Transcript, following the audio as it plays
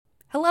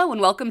Hello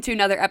and welcome to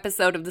another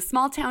episode of the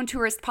Small Town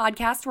Tourist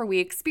Podcast, where we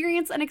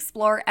experience and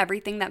explore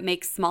everything that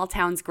makes small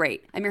towns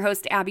great. I'm your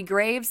host, Abby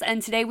Graves,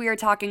 and today we are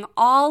talking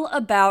all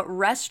about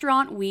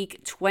Restaurant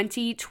Week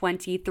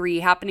 2023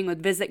 happening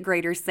with Visit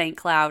Greater St.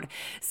 Cloud.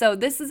 So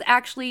this is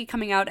actually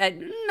coming out at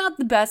not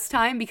the best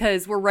time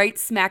because we're right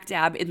smack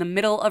dab in the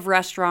middle of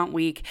Restaurant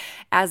Week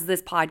as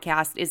this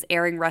podcast is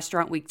airing.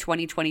 Restaurant Week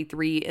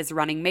 2023 is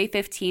running May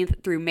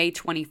 15th through May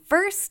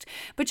 21st,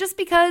 but just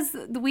because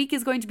the week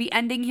is going to be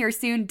ending here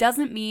soon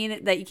doesn't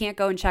mean that you can't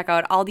go and check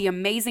out all the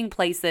amazing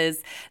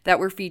places that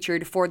were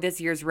featured for this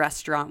year's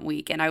Restaurant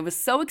Week. And I was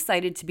so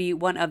excited to be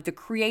one of the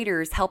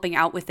creators helping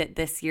out with it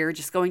this year,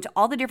 just going to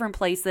all the different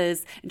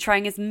places and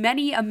trying as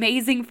many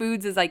amazing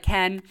foods as I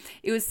can.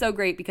 It was so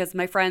great because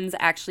my friends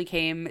actually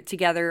came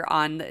together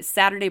on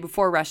Saturday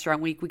before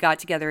Restaurant Week. We got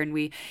together and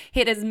we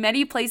hit as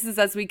many places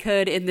as we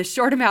could in the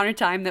short amount of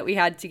time that we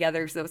had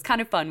together. So it was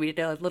kind of fun. We did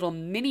a little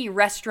mini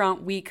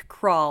Restaurant Week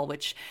crawl,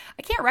 which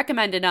I can't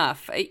recommend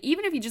enough.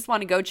 Even if you just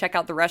want to go check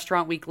out the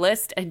Restaurant Week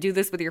list and do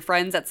this with your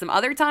friends at some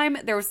other time,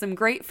 there was some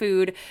great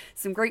food,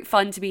 some great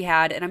fun to be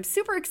had, and I'm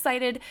super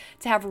excited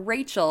to have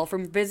Rachel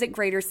from Visit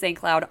Greater St.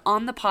 Cloud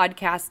on the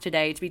podcast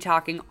today to be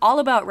talking all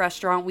about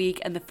Restaurant Week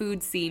and the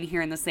food scene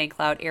here in the St.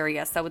 Cloud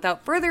area. So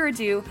without further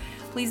ado,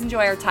 please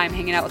enjoy our time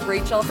hanging out with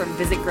Rachel from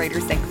Visit Greater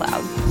St.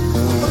 Cloud.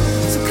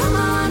 So come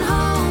on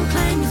home,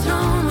 claim your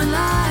throne when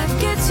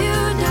life gets you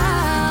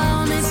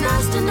down. It's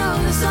nice to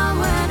know there's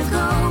somewhere to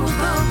go with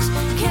folks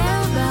who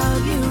care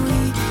about you.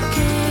 We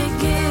can't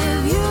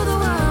give you the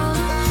world,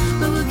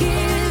 but we'll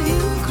give you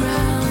a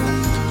crown.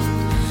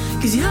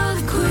 'Cause you're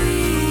the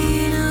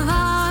queen of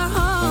our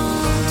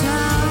hometown.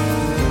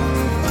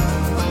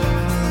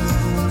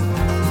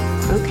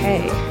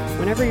 Okay,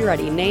 whenever you're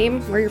ready,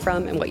 name, where you're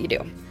from, and what you do.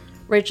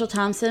 Rachel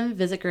Thompson,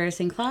 Visit Greater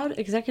St. Cloud,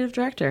 Executive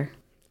Director.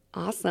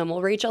 Awesome.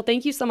 Well, Rachel,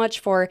 thank you so much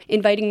for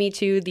inviting me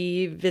to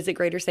the Visit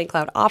Greater St.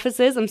 Cloud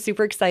offices. I'm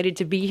super excited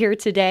to be here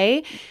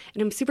today,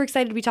 and I'm super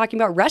excited to be talking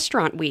about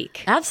Restaurant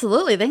Week.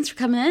 Absolutely. Thanks for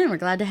coming in. We're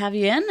glad to have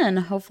you in, and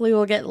hopefully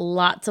we'll get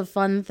lots of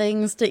fun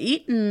things to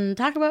eat and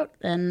talk about,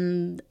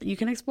 and you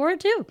can explore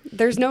it too.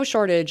 There's no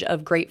shortage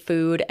of great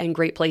food and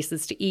great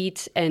places to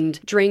eat and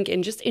drink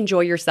and just enjoy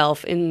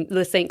yourself in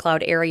the St.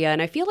 Cloud area,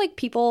 and I feel like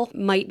people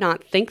might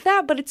not think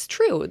that, but it's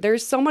true.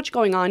 There's so much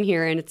going on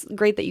here, and it's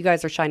great that you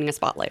guys are shining a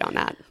spotlight on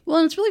that. Well,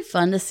 and it's really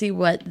fun to see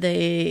what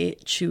they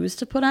choose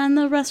to put on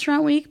the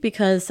Restaurant Week,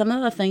 because some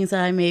of the things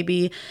that I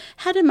maybe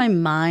had in my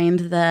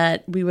mind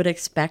that we would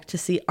expect to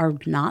see are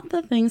not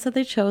the things that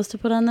they chose to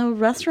put on the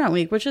Restaurant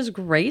Week, which is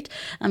great.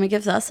 It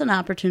gives us an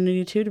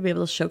opportunity to be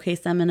able to showcase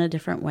them in a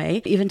different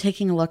way. Even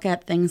taking a look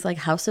at things like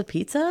House of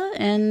Pizza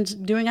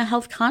and doing a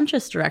health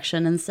conscious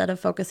direction instead of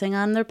focusing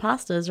on their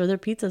pastas or their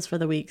pizzas for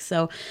the week.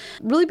 So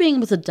really being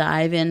able to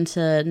dive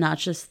into not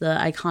just the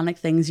iconic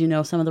things you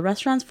know some of the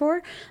restaurants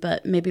for,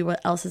 but maybe what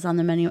else is on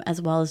the menu,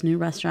 as well as new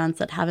restaurants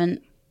that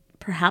haven't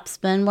perhaps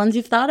been ones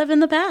you've thought of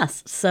in the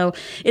past. So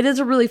it is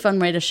a really fun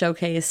way to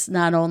showcase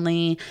not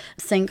only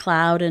St.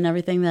 Cloud and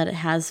everything that it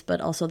has,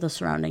 but also the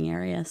surrounding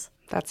areas.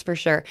 That's for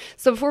sure.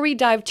 So before we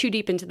dive too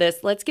deep into this,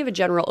 let's give a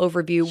general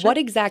overview. Sure. What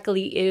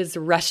exactly is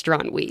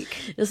Restaurant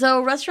Week?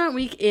 So Restaurant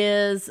Week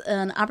is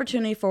an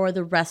opportunity for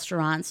the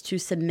restaurants to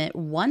submit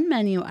one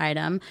menu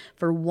item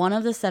for one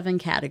of the 7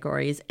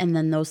 categories, and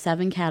then those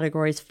 7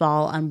 categories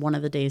fall on one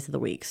of the days of the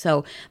week.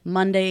 So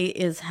Monday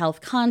is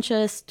health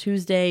conscious,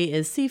 Tuesday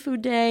is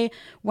seafood day,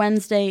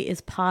 Wednesday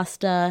is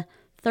pasta,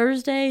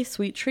 Thursday,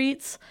 sweet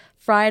treats,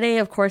 Friday,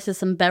 of course, is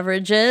some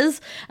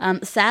beverages.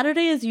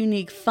 Saturday is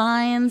unique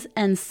finds,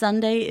 and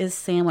Sunday is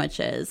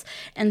sandwiches.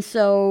 And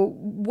so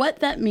what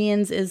that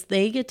means is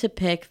they get to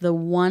pick the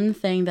one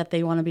thing that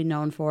they want to be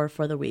known for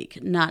the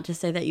week. Not to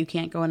say that you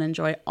can't go and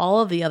enjoy all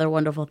of the other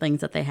wonderful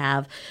things that they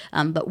have,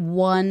 but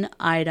one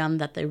item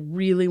that they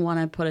really want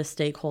to put a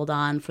stakehold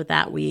on for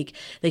that week.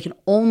 They can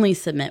only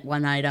submit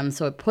one item,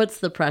 so it puts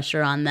the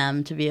pressure on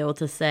them to be able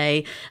to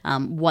say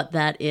what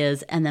that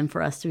is, and then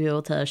for us to be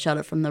able to shout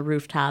it from the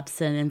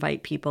rooftops and invite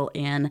people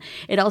in.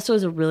 It also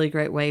is a really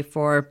great way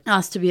for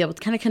us to be able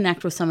to kind of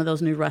connect with some of those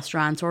new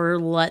restaurants, or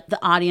let the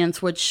audience,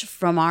 which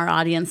from our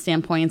audience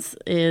standpoints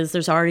is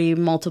there's already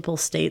multiple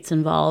states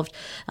involved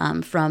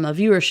from a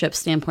viewership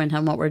standpoint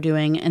on what we're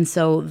doing. And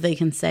so they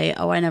can say,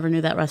 oh, I never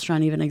knew that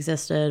restaurant even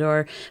existed,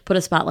 or put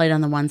a spotlight on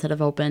the ones that have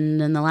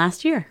opened in the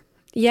last year.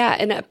 Yeah,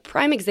 and a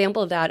prime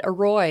example of that,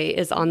 Arroy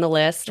is on the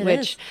list,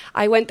 which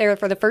I went there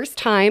for the first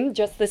time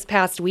just this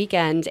past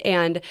weekend,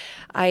 and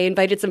I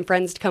invited some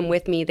friends to come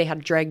with me. They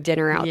had drag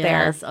dinner out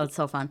there. Yes, oh, it's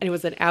so fun. And it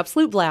was an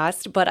absolute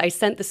blast, but I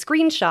sent the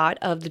screenshot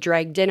of the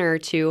drag dinner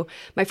to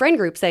my friend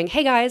group saying,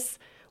 hey guys,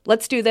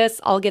 let's do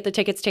this. I'll get the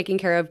tickets taken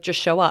care of. Just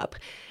show up.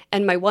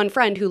 And my one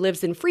friend who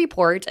lives in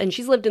Freeport, and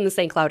she's lived in the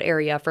St. Cloud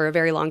area for a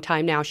very long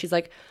time now, she's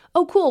like,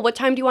 oh, cool. What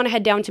time do you want to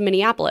head down to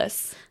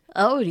Minneapolis?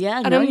 Oh,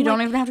 yeah. No, you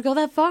don't even have to go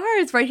that far.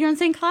 It's right here in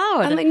St.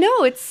 Cloud. I'm like,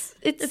 no, it's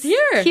here.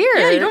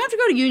 Yeah, you don't have to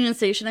go to Union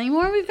Station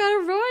anymore. We've got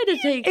a Roy to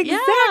take.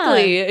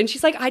 Exactly. Yeah. And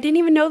she's like, I didn't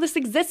even know this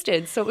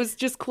existed. So it was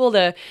just cool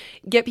to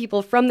get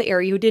people from the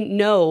area who didn't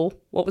know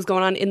what was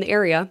going on in the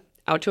area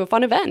out to a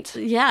fun event.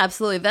 Yeah,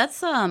 absolutely.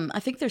 That's I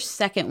think their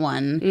second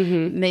one.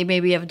 They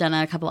maybe have done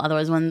a couple other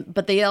ones,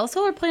 but they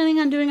also are planning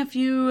on doing a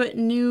few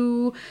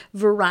new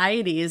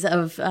varieties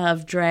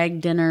of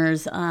drag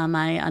dinners.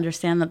 I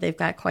understand that they've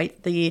got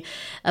quite the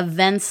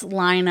events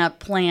lineup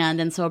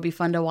planned, and so it'll be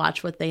fun to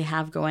watch what they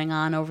have going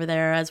on over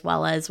there, as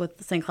well as with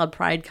the St. Cloud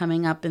Pride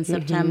coming up in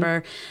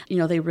September. You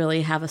know, they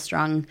really have a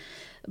strong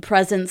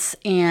presence,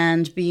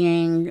 and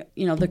being,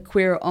 you know, the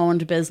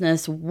queer-owned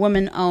business,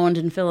 woman-owned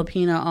and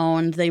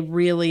Filipino-owned, they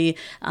really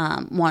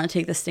want to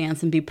take the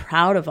stance and be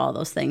proud of all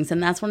those things.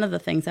 And that's one of the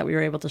things that we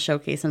were able to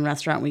showcase in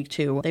Restaurant Week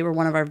 2. They were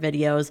one of our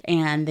videos,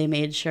 and they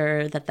made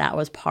sure that that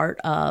was part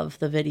of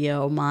the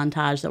video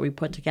montage that we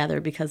put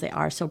together, because they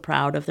are so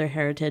proud of their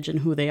heritage and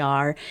who they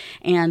are.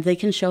 And they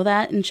can show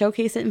that and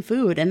showcase it in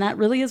food. And that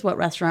really is what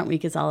Restaurant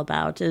Week is all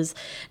about, is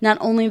not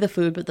only the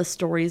food, but the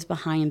stories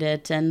behind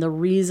it and the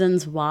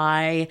reasons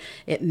why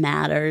it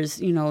matters,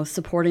 you know,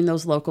 supporting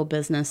those local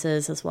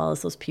businesses as well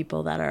as those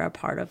people that are a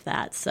part of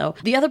that. So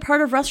the other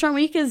part of Restaurant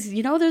Week is,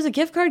 you know, there's a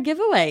gift card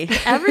giveaway.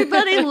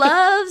 Everybody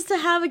loves to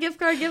have a gift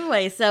card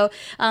giveaway. So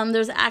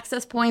there's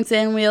access points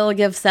in. We'll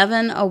give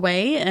 7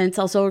 away. And it's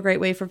also a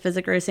great way for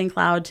Visit Greater St.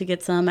 Cloud to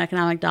get some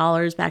economic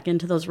dollars back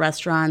into those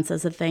restaurants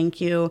as a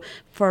thank you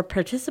for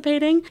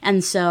participating.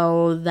 And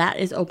so that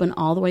is open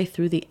all the way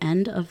through the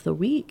end of the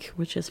week,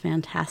 which is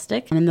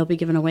fantastic. And they'll be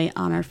given away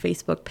on our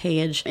Facebook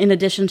page. In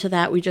addition to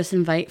that, we just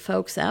invite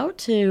folks out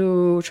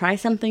to try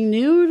something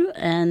new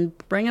and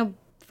bring a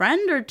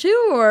friend or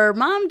two, or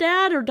mom,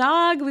 dad, or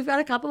dog. We've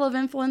got a couple of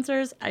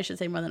influencers. I should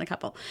say more than a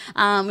couple.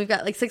 We've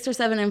got like 6 or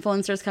 7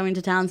 influencers coming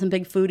to town, some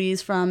big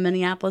foodies from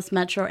Minneapolis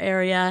metro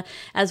area,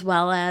 as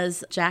well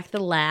as Jack the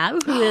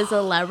Lab, who is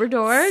a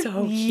Labrador.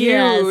 So cute.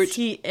 Yes,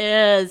 he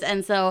is.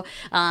 And so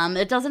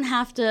it doesn't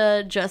have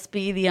to just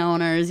be the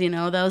owners, you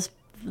know, those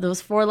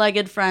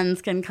 4-legged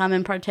friends can come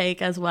and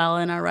partake as well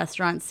in our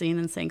restaurant scene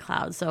in St.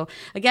 Cloud. So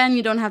again,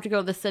 you don't have to go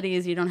to the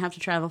cities. You don't have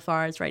to travel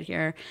far. It's right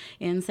here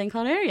in St.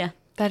 Cloud area.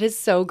 That is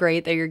so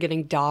great that you're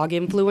getting dog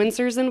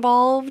influencers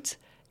involved,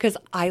 because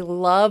I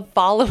love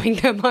following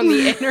them on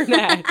the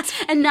internet.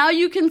 And now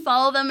you can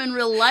follow them in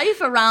real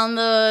life around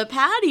the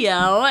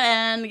patio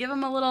and give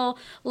them a little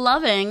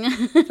loving.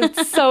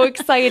 It's so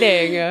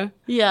exciting.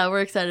 Yeah,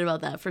 we're excited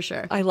about that for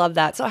sure. I love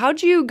that. So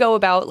how'd you go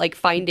about like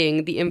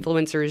finding the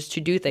influencers to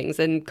do things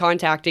and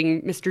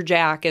contacting Mr.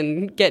 Jack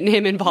and getting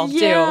him involved too?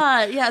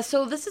 Yeah.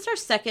 So this is our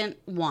second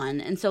one.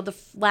 And so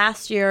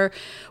last year,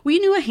 we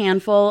knew a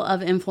handful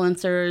of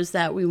influencers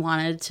that we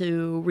wanted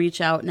to reach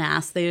out and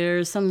ask.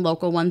 There's some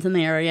local ones in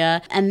the area.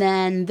 And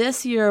then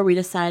this year, we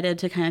decided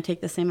to kind of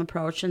take the same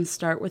approach and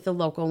start with the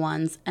local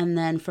ones. And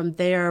then from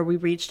there, we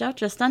reached out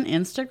just on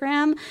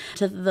Instagram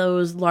to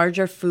those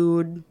larger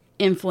food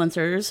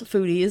influencers,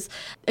 foodies.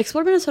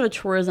 Explore Minnesota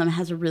Tourism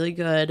has a really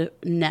good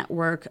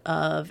network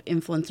of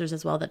influencers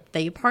as well that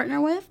they partner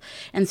with.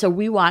 And so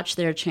we watch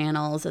their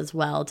channels as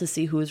well to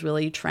see who's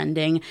really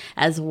trending,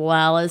 as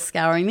well as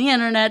scouring the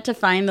internet to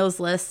find those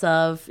lists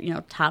of, you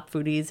know, top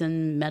foodies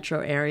in metro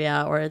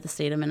area or the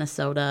state of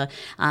Minnesota.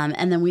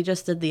 And then we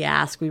just did the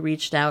ask. We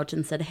reached out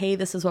and said, hey,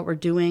 this is what we're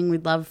doing.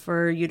 We'd love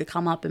for you to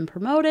come up and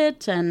promote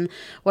it. And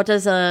what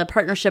does a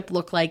partnership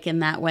look like in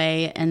that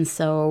way? And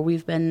so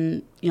we've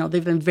been, you know,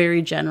 they've been very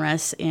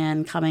generous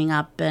in coming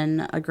up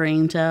and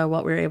agreeing to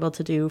what we were able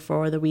to do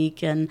for the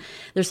week. And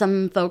there's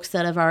some folks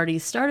that have already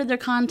started their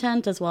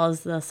content, as well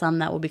as some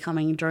that will be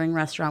coming during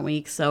Restaurant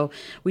Week. So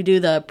we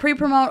do the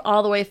pre-promote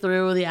all the way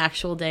through the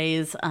actual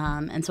days.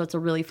 And so it's a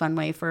really fun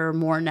way for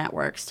more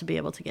networks to be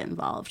able to get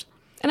involved.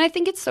 And I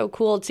think it's so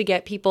cool to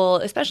get people,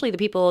 especially the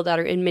people that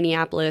are in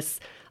Minneapolis,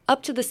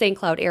 up to the St.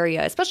 Cloud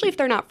area, especially if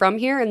they're not from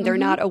here and they're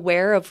not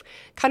aware of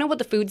kind of what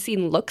the food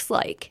scene looks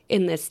like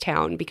in this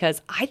town,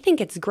 because I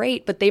think it's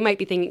great, but they might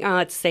be thinking, oh,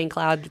 it's St.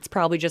 Cloud. It's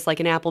probably just like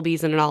an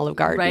Applebee's and an Olive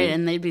Garden. Right,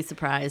 and they'd be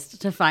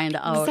surprised to find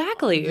out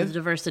exactly the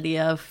diversity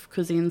of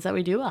cuisines that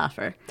we do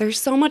offer. There's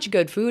so much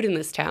good food in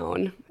this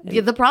town.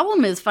 Yeah, the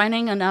problem is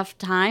finding enough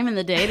time in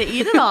the day to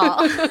eat it all.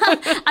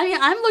 I mean,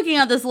 I'm looking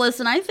at this list,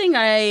 and I think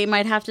I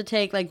might have to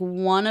take like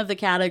one of the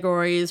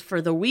categories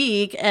for the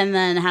week and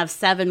then have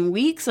 7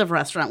 weeks of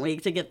Restaurant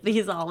Week to get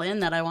these all in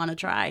that I want to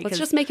try. Let's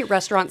just make it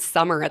restaurant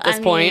summer at this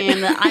point.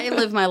 I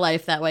live my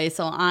life that way,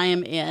 so I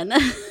am in.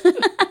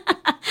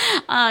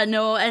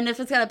 No, and if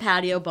it's got a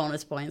patio,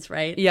 bonus points,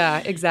 right? Yeah,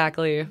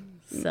 exactly.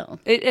 So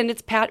and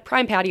it's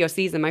prime patio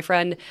season. My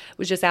friend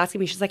was just asking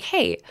me, she's like,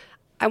 hey,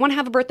 I want to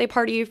have a birthday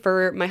party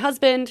for my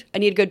husband. I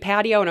need a good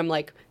patio. And I'm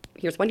like,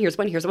 here's one, here's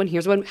one, here's one,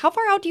 here's one. How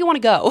far out do you want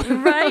to go?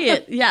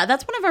 Right. Yeah,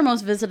 that's one of our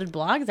most visited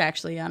blogs,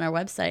 actually, on our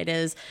website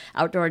is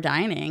outdoor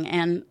dining.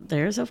 And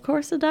there's, of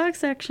course, a dog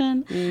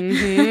section.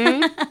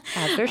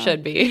 As there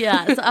should be.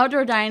 Yeah, so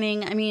outdoor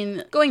dining, I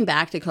mean, going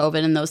back to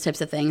COVID and those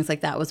types of things,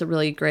 like that was a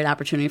really great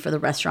opportunity for the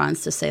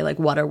restaurants to say, like,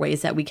 what are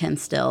ways that we can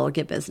still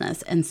get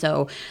business? And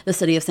so the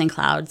city of St.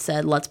 Cloud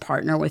said, let's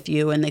partner with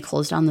you. And they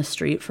closed down the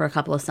street for a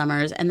couple of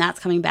summers. And that's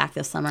coming back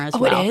this summer as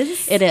well. Oh, it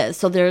is? It is.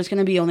 So there's going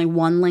to be only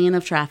one lane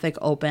of traffic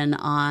open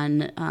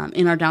on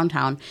in our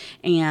downtown,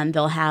 and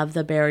they'll have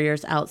the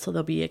barriers out, so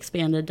there'll be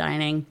expanded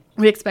dining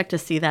we expect to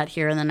see that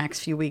here in the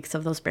next few weeks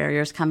of those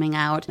barriers coming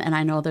out. And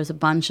I know there's a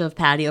bunch of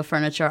patio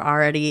furniture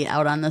already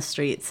out on the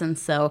streets. And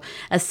so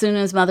as soon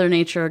as Mother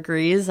Nature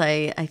agrees,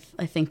 I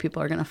think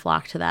people are going to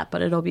flock to that.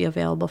 But it'll be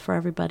available for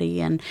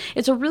everybody. And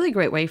it's a really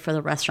great way for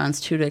the restaurants,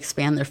 too, to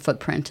expand their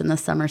footprint in the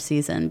summer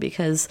season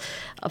because,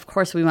 of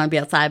course, we want to be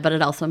outside, but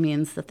it also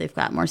means that they've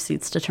got more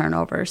seats to turn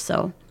over.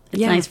 So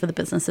it's nice for the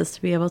businesses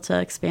to be able to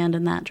expand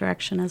in that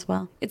direction as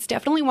well. It's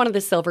definitely one of the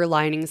silver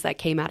linings that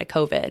came out of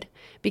COVID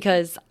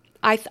because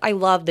I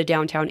love the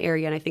downtown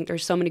area, and I think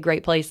there's so many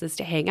great places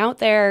to hang out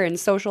there and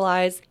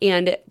socialize.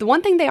 And the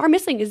one thing they are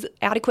missing is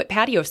adequate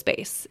patio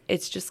space.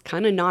 It's just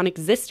kind of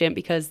non-existent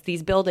because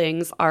these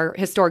buildings are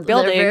historic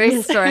buildings. They're very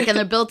historic, and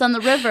they're built on the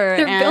river.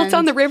 They're built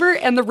on the river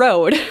and the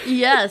road.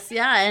 Yes,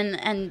 yeah,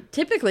 and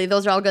typically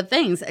those are all good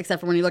things, except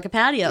for when you look at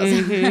patios.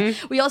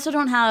 Mm-hmm. We also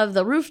don't have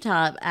the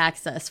rooftop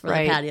access for the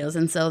patios,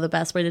 and so the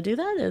best way to do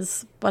that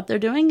is what they're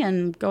doing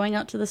and going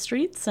out to the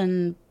streets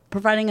and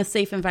providing a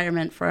safe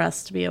environment for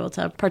us to be able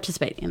to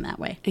participate in that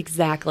way.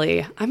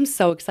 Exactly. I'm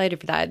so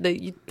excited for that.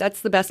 That's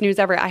the best news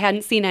ever. I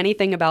hadn't seen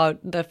anything about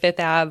the Fifth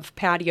Ave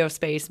patio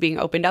space being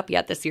opened up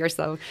yet this year.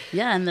 So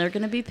yeah, and they're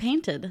going to be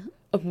painted.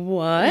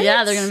 What?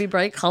 Yeah, they're going to be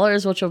bright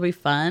colors, which will be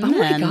fun. Oh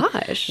my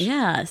gosh.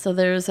 Yeah, so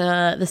there's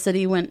the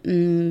city went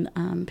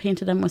and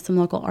painted them with some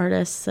local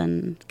artists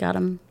and got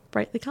them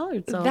brightly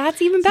colored. So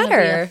that's even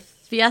better.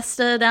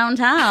 Fiesta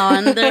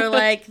downtown. They're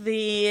like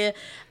the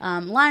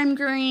lime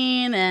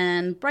green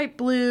and bright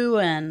blue,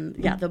 and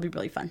yeah, they'll be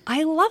really fun.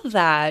 I love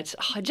that.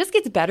 Oh, it just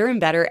gets better and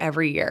better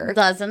every year.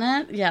 Doesn't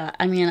it? Yeah.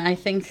 I mean, I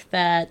think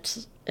that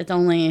it's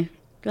only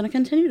going to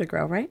continue to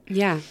grow, right?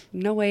 Yeah.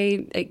 No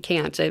way it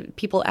can't.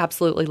 People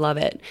absolutely love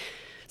it.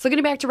 So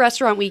getting back to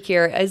Restaurant Week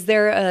here, is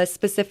there a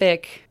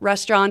specific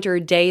restaurant or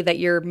day that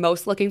you're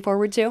most looking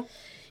forward to?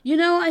 You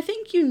know, I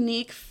think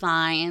Unique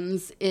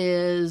Finds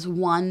is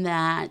one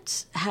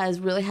that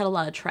has really had a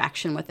lot of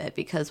traction with it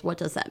because what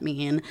does that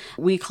mean?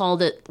 We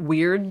called it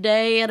Weird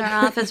Day in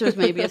our office. There's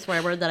maybe a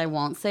swear word that I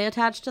won't say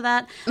attached to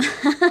that.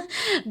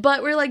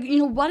 But we're like,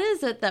 what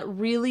is it that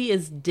really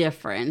is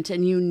different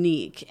and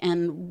unique?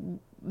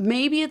 And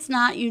maybe it's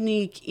not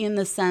unique in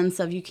the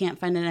sense of you can't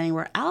find it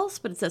anywhere else,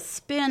 but it's a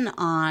spin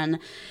on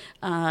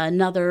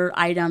another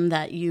item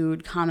that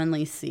you'd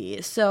commonly see.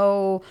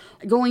 So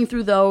going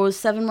through those,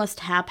 Seven West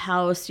Tap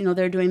House,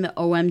 they're doing the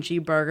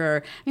OMG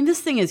burger. I mean, this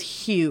thing is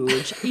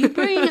huge. You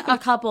bring a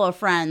couple of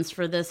friends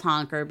for this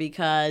honker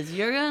because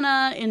you're going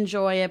to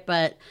enjoy it,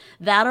 but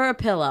that or a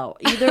pillow.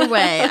 Either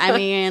way, I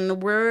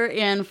mean, we're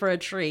in for a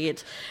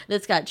treat.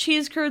 It's got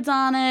cheese curds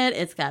on it.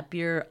 It's got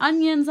beer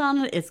onions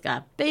on it. It's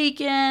got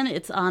bacon.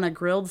 It's on a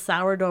grilled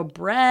sourdough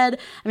bread.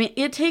 I mean,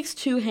 it takes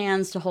two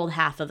hands to hold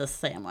half of the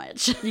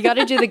sandwich. You got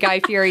to do the Guy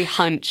Fieri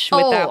hunch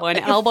with that one.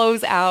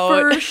 Elbows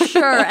out. For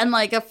sure. And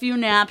like a few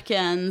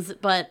napkins,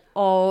 but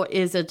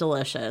is it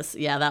delicious.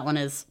 Yeah, that one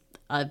is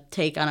a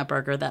take on a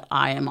burger that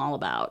I am all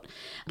about.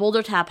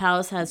 Boulder Tap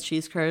House has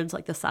cheese curds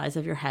like the size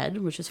of your head,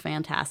 which is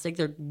fantastic.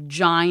 They're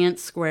giant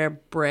square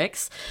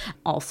bricks,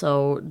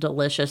 also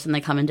delicious, and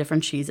they come in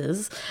different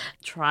cheeses.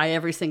 Try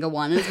every single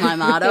one is my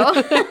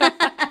motto.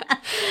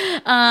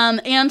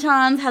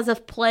 Anton's has a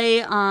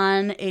play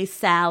on a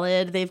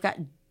salad. They've got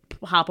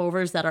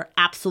popovers that are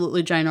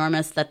absolutely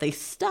ginormous that they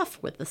stuff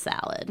with the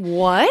salad.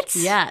 What?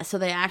 Yeah, so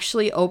they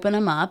actually open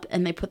them up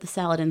and they put the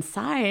salad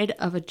inside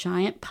of a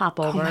giant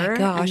popover. Oh my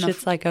gosh,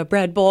 it's like a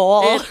bread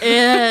bowl. It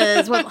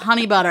is, with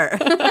honey butter.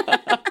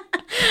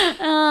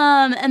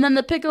 And then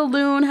the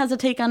Pickaloon has a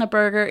take on a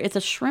burger. It's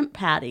a shrimp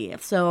patty.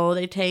 So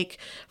they take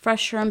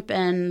fresh shrimp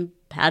and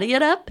patty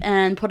it up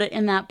and put it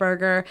in that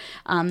burger.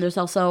 There's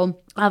also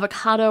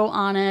avocado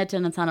on it,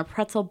 and it's on a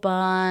pretzel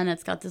bun.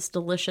 It's got this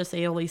delicious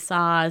aioli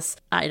sauce.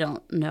 I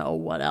don't know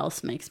what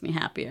else makes me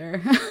happier.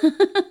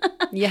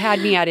 You had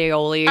me at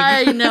aioli.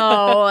 I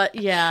know.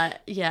 Yeah.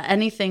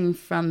 Anything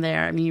from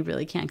there, I mean, you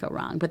really can't go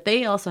wrong. But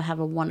they also have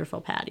a wonderful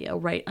patio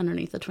right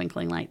underneath the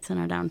twinkling lights in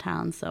our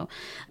downtown. So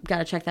I've got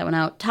to check that one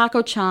out.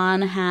 Taco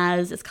Chan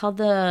it's called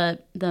the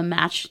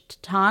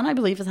Matched Ton, I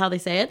believe is how they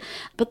say it.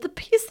 But the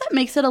piece that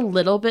makes it a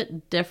little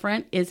bit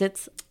different is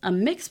it's a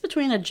mix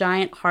between a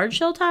giant hard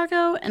shell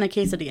taco and a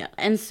quesadilla.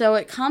 And so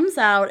it comes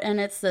out and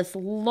it's this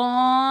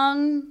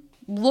long,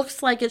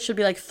 looks like it should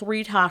be like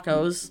 3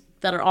 tacos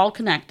that are all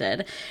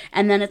connected.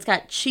 And then it's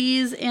got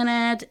cheese in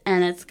it,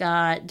 and it's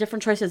got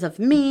different choices of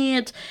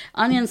meat,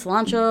 onion,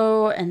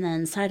 cilantro, and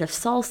then side of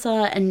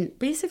salsa. And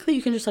basically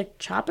you can just like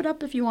chop it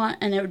up if you want,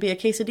 and it would be a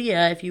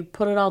quesadilla if you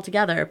put it all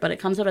together, but it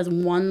comes out as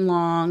one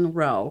long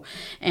row.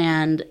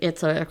 And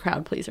it's a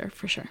crowd pleaser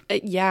for sure.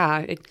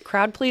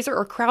 Crowd pleaser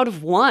or crowd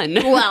of one.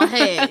 Well,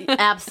 hey,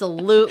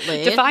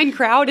 absolutely. Define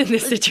crowd in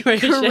this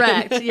situation.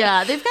 Correct,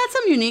 yeah. They've got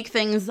some unique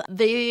things.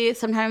 They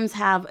sometimes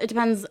have, it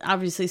depends,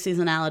 obviously,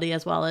 seasonality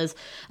as well as as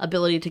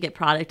ability to get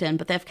product in,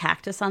 but they have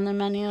cactus on their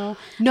menu.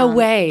 No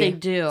way. They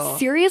do.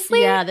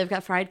 Seriously? Yeah, they've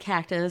got fried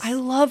cactus. I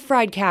love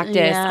fried cactus.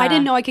 Yeah. I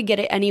didn't know I could get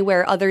it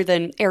anywhere other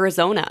than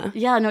Arizona.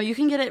 Yeah, no, you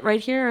can get it right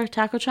here,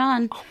 Taco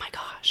Chan. Oh my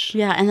gosh.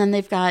 Yeah, and then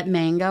they've got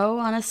mango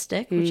on a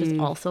stick, which is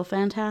also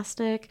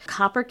fantastic.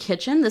 Copper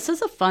Kitchen, this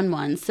is a fun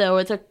one. So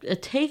it's a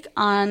take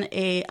on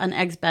an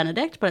Eggs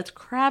Benedict, but it's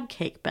crab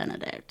cake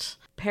Benedict.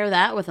 Pair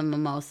that with a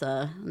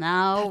mimosa.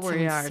 Now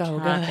we are sounds so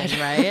talking, good.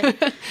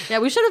 right? Yeah,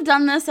 we should have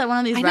done this at one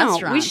of these I know.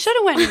 restaurants. We should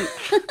have went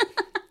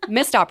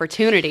missed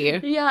opportunity.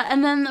 Yeah,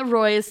 and then the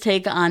Roy's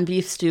take on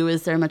beef stew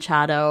is their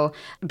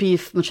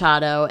beef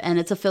machado, and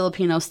it's a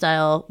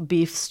Filipino-style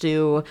beef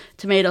stew,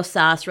 tomato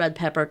sauce, red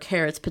pepper,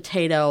 carrots,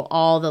 potato,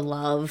 all the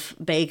love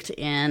baked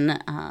in,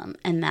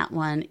 and that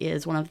one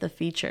is one of the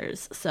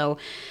features. So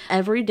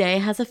every day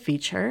has a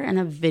feature and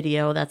a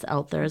video that's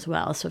out there as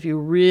well. So if you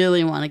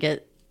really want to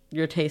get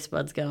your taste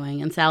buds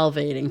going and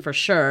salivating for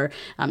sure,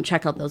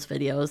 check out those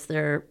videos.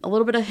 They're a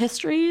little bit of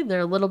history, they're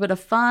a little bit of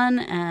fun,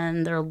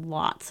 and they're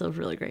lots of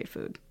really great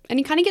food. And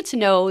you kind of get to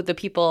know the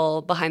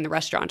people behind the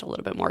restaurant a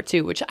little bit more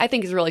too, which I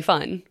think is really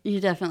fun. You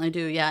definitely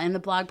do, yeah. In the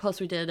blog post,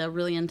 we did a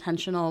really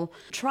intentional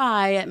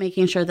try at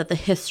making sure that the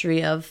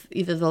history of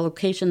either the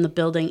location, the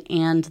building,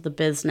 and the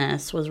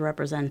business was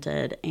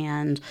represented.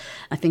 And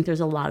I think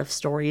there's a lot of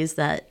stories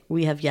that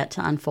we have yet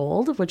to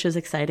unfold, which is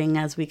exciting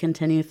as we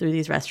continue through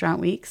these restaurant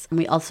weeks. And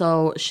we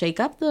also shake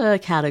up the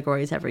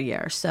categories every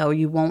year. So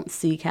you won't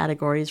see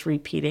categories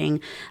repeating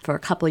for a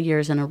couple of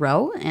years in a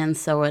row. And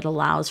so it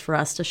allows for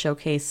us to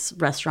showcase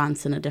restaurants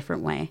in a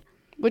different way.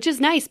 Which is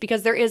nice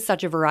because there is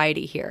such a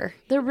variety here.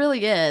 There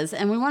really is.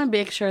 And we want to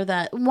make sure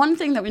that one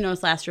thing that we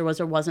noticed last year was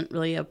there wasn't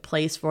really a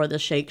place for the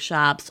shake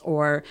shops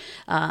or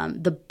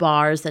the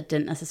bars that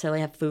didn't necessarily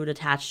have food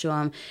attached to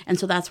them. And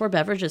so that's where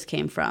beverages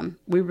came from.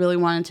 We really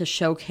wanted to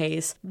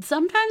showcase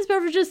sometimes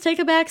beverages take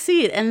a back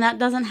seat, and that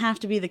doesn't have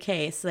to be the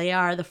case. They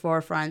are the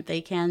forefront.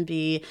 They can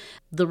be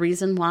the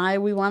reason why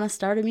we want to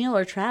start a meal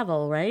or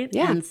travel, right?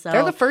 Yeah, and so,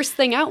 they're the first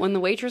thing out when the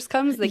waitress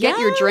comes. They get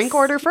your drink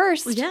order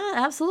first. Yeah,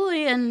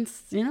 absolutely. And,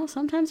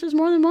 sometimes there's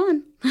more than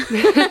one.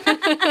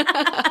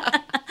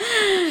 I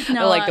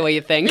like the way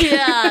you think.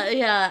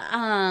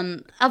 Yeah.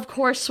 Of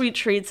course, Sweet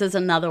Treats is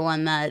another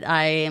one that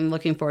I am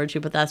looking forward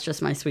to, but that's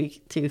just my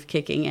sweet tooth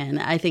kicking in.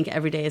 I think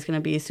every day is going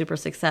to be super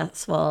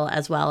successful,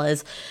 as well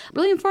as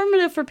really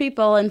informative for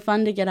people and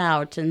fun to get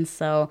out. And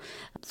so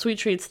Sweet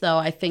Treats, though,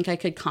 I think I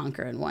could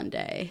conquer in one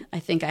day. I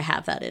think I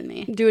have that in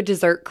me. Do a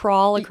dessert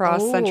crawl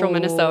across central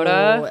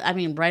Minnesota. I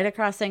mean, right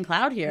across St.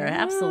 Cloud here.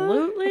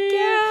 Absolutely.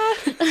 Yeah.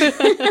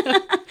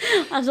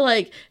 I have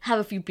to have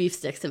a few beef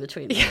sticks in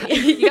between.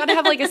 You got to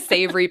have a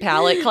savory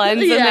palate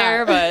cleanse in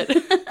there, but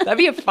that'd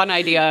be a fun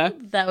idea.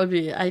 That would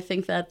be, I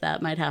think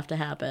that might have to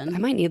happen. I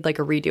might need a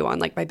redo on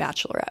my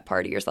bachelorette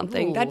party or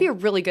something. Ooh. That'd be a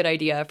really good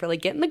idea for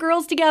getting the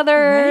girls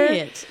together.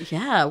 Right.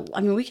 Yeah. I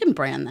mean, we can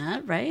brand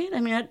that, right? I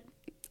mean,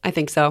 I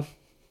think so.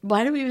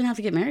 Why do we even have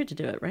to get married to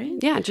do it, right?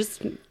 Yeah, let's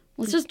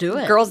just do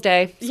it. Girls'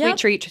 Day. Sweet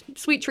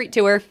treat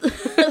tour.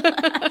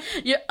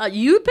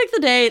 You pick the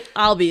date.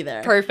 I'll be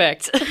there.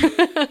 Perfect.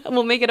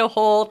 We'll make it a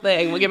whole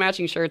thing. We'll get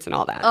matching shirts and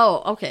all that.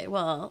 Oh, okay.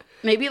 Well,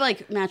 maybe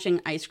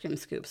matching ice cream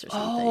scoops or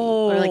something.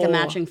 Or a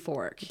matching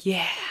fork.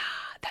 Yeah.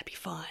 That'd be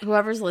fun.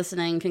 Whoever's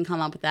listening can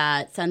come up with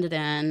that. Send it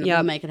in.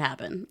 We'll make it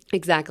happen.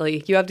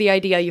 Exactly. You have the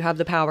idea. You have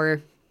the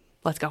power.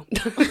 Let's go.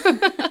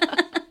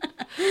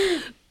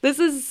 This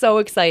is so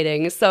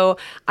exciting. So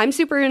I'm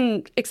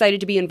super excited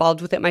to be involved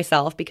with it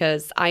myself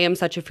because I am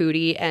such a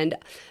foodie. And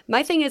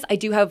my thing is I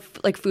do have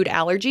food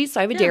allergies.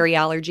 So I have a dairy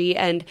allergy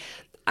and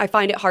I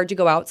find it hard to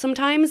go out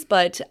sometimes,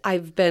 but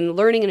I've been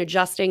learning and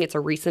adjusting. It's a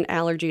recent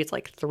allergy. It's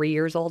 3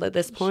 years old at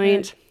this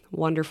point. Sure.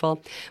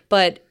 Wonderful.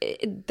 But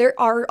there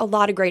are a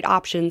lot of great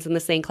options in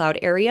the St. Cloud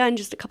area and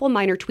just a couple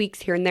minor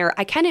tweaks here and there.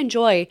 I can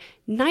enjoy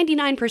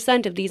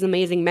 99% of these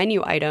amazing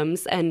menu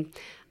items, and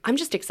I'm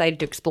just excited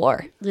to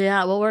explore.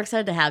 Yeah, well, we're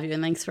excited to have you,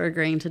 and thanks for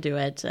agreeing to do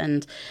it.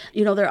 And,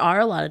 there are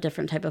a lot of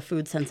different type of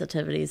food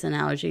sensitivities and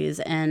allergies,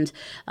 and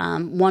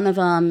one of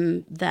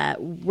them that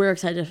we're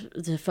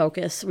excited to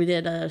focus, we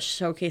did a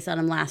showcase on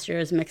them last year,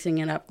 is Mixing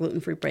It Up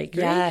Gluten-Free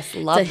Bakery. Yes,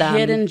 love them. It's a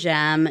hidden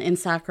gem in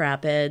Sauk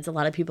Rapids. A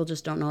lot of people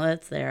just don't know that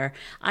it's there.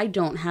 I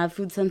don't have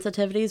food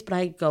sensitivities, but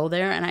I go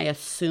there and I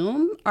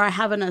assume, or I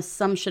have an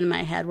assumption in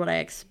my head what I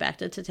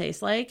expect it to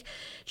taste like,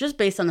 just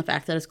based on the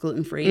fact that it's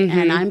gluten-free. Mm-hmm.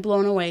 And I'm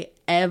blown away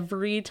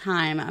every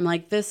time. I'm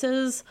like, this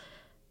is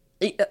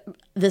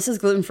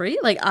gluten-free?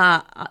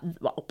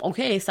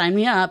 Okay, sign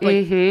me up.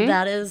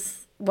 That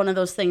is one of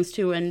those things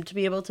too. And to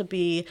be able to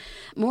be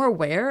more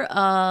aware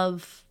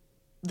of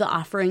the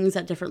offerings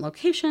at different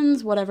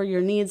locations, whatever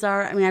your needs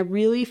are. I mean, I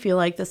really feel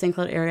like the St.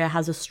 Cloud area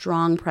has a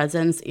strong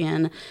presence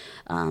in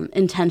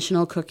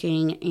intentional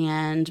cooking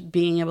and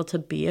being able to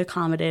be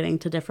accommodating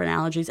to different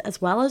allergies, as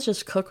well as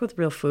just cook with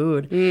real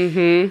food.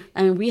 Mm-hmm.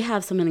 And we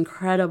have some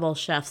incredible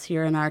chefs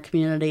here in our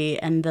community,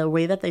 and the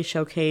way that they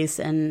showcase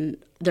and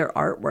their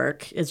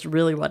artwork is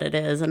really what it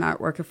is, an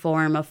artwork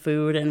form of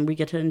food, and we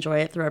get to enjoy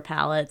it through our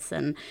palates,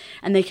 and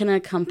they can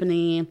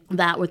accompany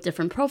that with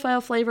different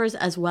profile flavors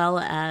as well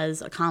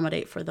as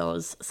accommodate for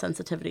those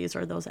sensitivities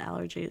or those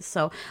allergies.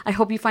 So I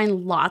hope you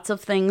find lots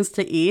of things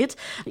to eat,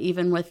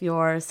 even with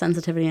your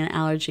sensitivity and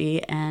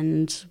allergy,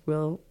 and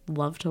we'll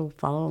love to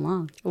follow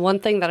along. One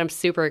thing that I'm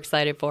super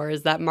excited for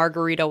is that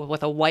margarita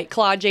with a White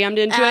Claw jammed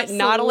into it.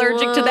 Not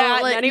allergic to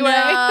that in any way.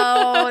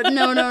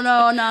 No,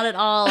 not at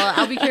all.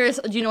 I'll be curious.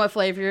 Do you know what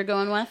flavor you're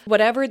going with?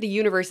 Whatever the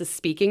universe is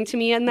speaking to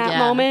me in that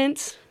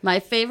moment. My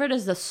favorite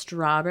is the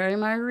strawberry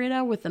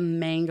margarita with the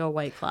mango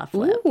White Claw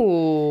flip.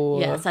 Ooh.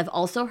 Yes, I've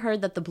also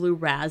heard that the blue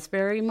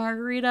raspberry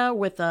margarita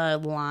with a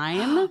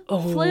lime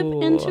flip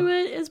into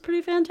it is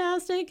pretty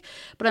fantastic.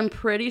 But I'm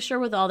pretty sure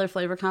with all their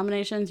flavor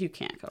combinations, you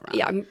can't go wrong.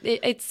 Yeah,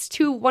 it's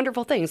two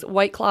wonderful things,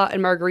 White Claw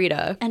and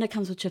margarita. And it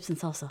comes with chips and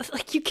salsa.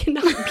 Like, you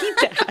cannot beat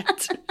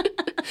that.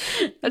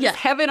 That's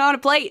heaven on a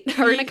plate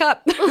or in a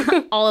cup.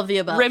 All of the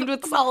above. Rimmed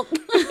with salt.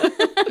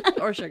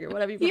 Or sugar,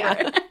 whatever you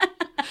prefer. Yeah.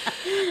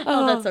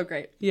 Oh, that's so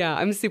great. Yeah,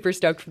 I'm super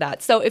stoked for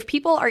that. So if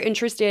people are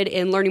interested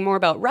in learning more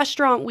about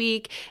Restaurant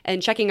Week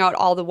and checking out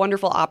all the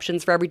wonderful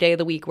options for every day of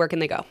the week, where can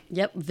they go?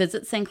 Yep,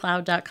 visit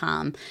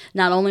stcloud.com.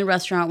 Not only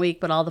Restaurant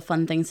Week, but all the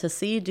fun things to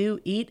see, do,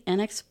 eat,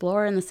 and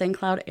explore in the St.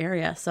 Cloud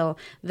area. So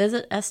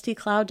visit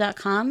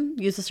stcloud.com,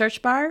 use the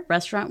search bar,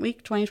 Restaurant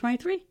Week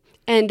 2023.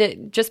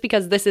 And just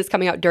because this is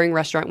coming out during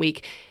Restaurant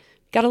Week,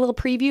 got a little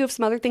preview of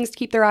some other things to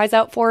keep their eyes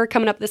out for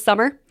coming up this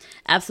summer?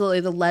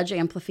 Absolutely. The Ledge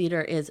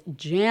Amphitheater is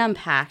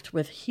jam-packed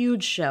with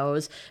huge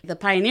shows. The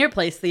Pioneer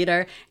Place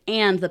Theater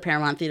and the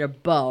Paramount Theater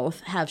both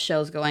have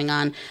shows going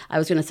on. I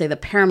was going to say the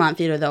Paramount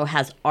Theater, though,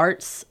 has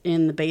arts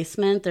in the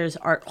basement. There's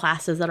art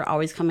classes that are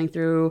always coming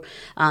through.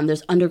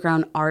 There's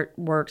underground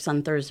artworks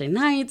on Thursday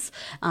nights,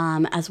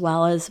 as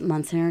well as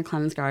Monsignor and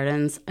Clemens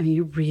Gardens. I mean,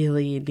 you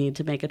really need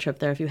to make a trip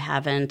there if you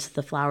haven't.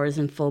 The flowers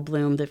in full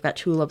bloom. They've got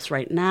tulips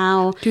right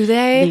now. Do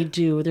they? They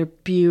do. They're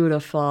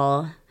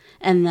beautiful.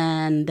 And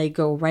then they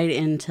go right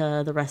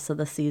into the rest of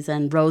the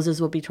season.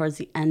 Roses will be towards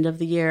the end of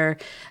the year.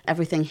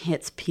 Everything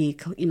hits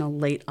peak,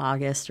 late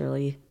August,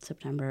 early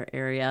September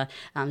area,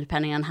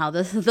 depending on how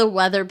the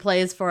weather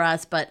plays for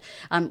us. But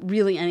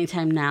really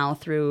anytime now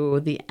through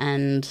the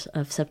end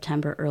of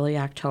September, early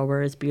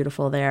October is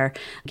beautiful there.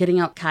 Getting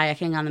out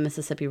kayaking on the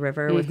Mississippi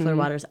River with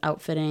Clearwater's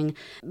Outfitting,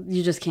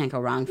 you just can't go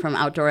wrong. From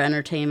outdoor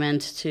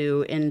entertainment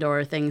to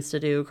indoor things to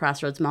do.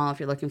 Crossroads Mall if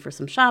you're looking for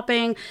some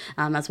shopping,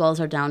 as well as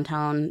our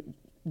downtown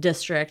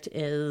district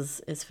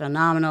is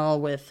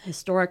phenomenal with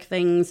historic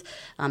things,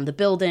 the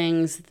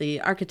buildings, the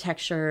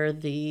architecture,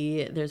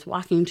 there's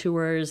walking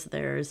tours,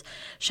 there's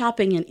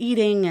shopping and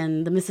eating,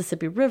 and the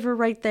Mississippi River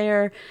right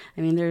there.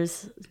 I mean,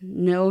 there's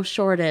no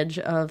shortage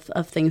of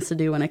things to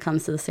do when it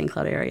comes to the St.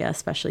 Cloud area,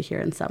 especially here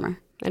in summer.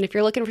 And if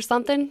you're looking for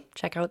something,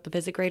 check out the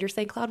Visit Greater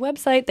St. Cloud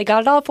website. They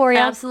got it all for you.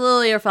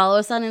 Absolutely. Or follow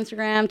us on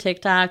Instagram,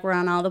 TikTok. We're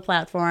on all the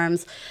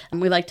platforms.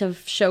 We like to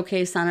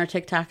showcase on our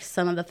TikTok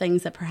some of the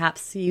things that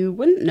perhaps you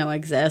wouldn't know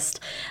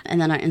exist.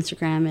 And then our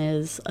Instagram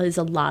is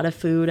a lot of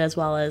food as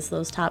well as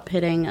those top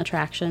hitting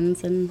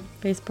attractions, and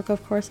Facebook,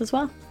 of course, as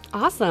well.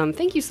 Awesome.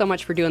 Thank you so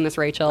much for doing this,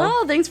 Rachel.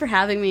 Oh, thanks for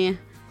having me.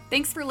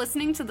 Thanks for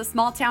listening to the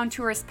Small Town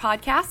Tourist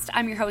Podcast.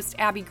 I'm your host,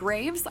 Abby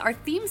Graves. Our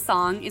theme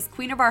song is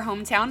Queen of Our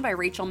Hometown by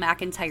Rachel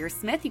McIntyre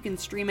Smith. You can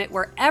stream it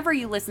wherever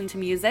you listen to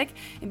music.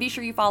 And be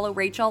sure you follow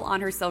Rachel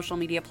on her social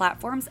media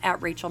platforms at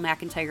Rachel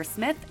McIntyre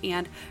Smith,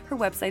 and her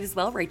website as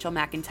well,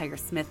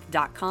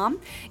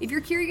 rachelmcintyresmith.com. If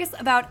you're curious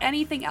about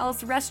anything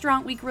else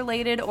Restaurant Week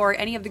related or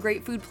any of the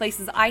great food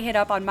places I hit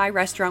up on my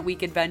Restaurant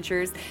Week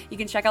adventures, you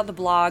can check out the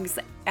blogs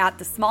at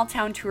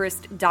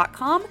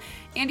thesmalltowntourist.com,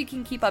 and you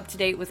can keep up to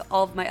date with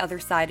all of my other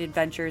side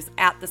adventures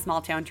at The Small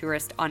Town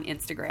Tourist on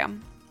Instagram.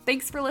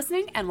 Thanks for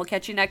listening, and we'll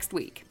catch you next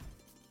week.